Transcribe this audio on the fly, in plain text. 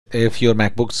if your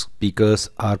MacBook speakers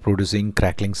are producing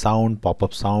crackling sound,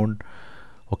 pop-up sound,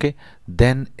 okay,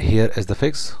 then here is the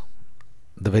fix.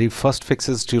 The very first fix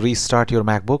is to restart your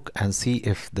MacBook and see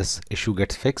if this issue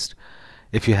gets fixed.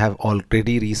 If you have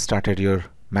already restarted your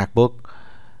MacBook,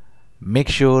 make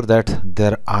sure that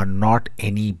there are not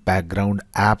any background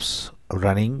apps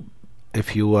running.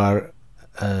 If you are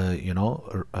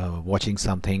watching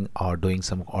something or doing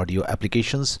some audio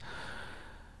applications,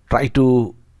 try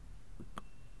to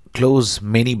close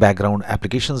many background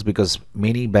applications, because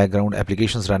many background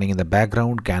applications running in the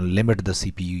background can limit the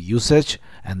CPU usage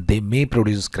and they may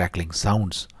produce crackling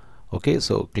sounds. Okay,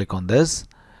 so click on this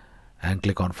and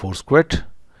click on force quit,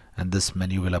 and this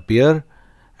menu will appear,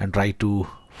 and try to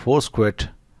force quit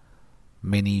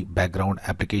many background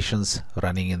applications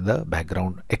running in the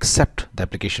background except the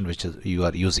application which you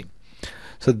are using.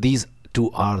 So these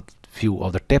two are few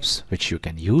of the tips which you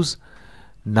can use.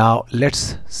 Now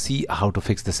let's see how to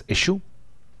fix this issue.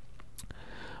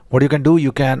 What you can do,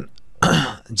 you can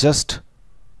just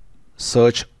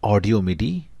search audio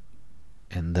MIDI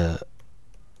in the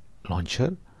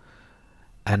launcher,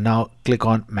 and now click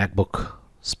on MacBook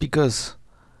speakers,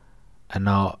 and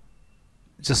now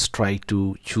just try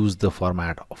to choose the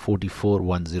format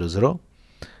 44100,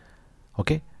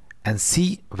 okay, and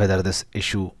see whether this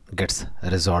issue gets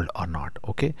resolved or not.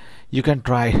 Okay, you can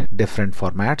try different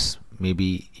formats.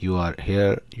 Maybe you are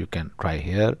here, you can try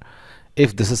here.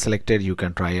 If this is selected, you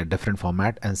can try a different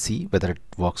format and see whether it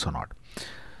works or not.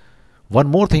 One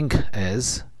more thing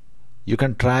is, you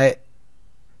can try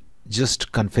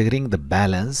just configuring the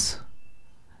balance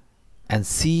and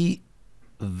see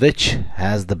which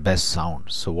has the best sound.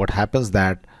 So what happens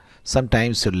that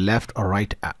sometimes your left or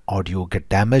right audio get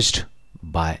damaged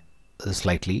by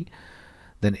slightly.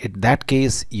 Then in that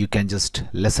case, you can just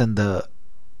lessen the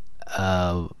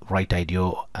right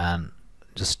audio and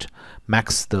just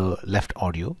max the left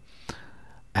audio,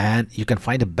 and you can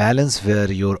find a balance where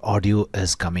your audio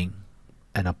is coming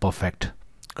in a perfect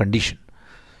condition.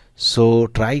 So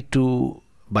try to,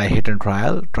 by hit and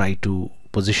trial, try to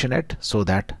position it so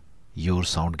that your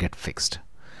sound get fixed.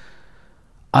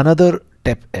 Another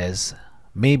tip is,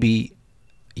 maybe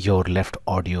your left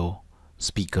audio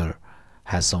speaker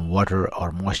has some water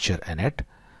or moisture in it.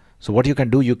 So what you can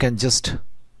do, you can just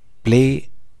play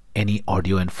any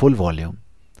audio in full volume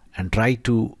and try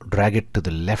to drag it to the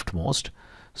leftmost,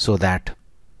 so that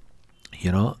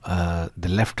the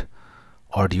left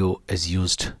audio is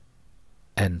used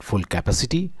in full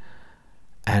capacity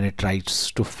and it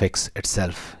tries to fix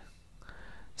itself.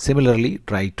 Similarly,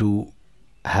 try to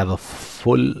have a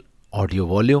full audio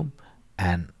volume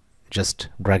and just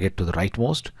drag it to the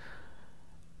rightmost,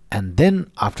 and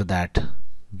then after that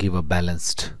give a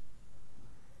balanced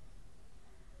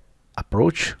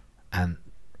approach and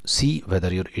see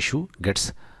whether your issue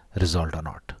gets resolved or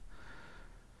not.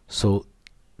 So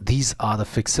these are the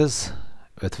fixes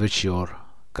with which your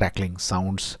crackling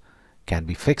sounds can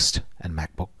be fixed in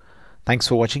MacBook. Thanks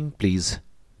for watching. Please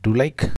do like,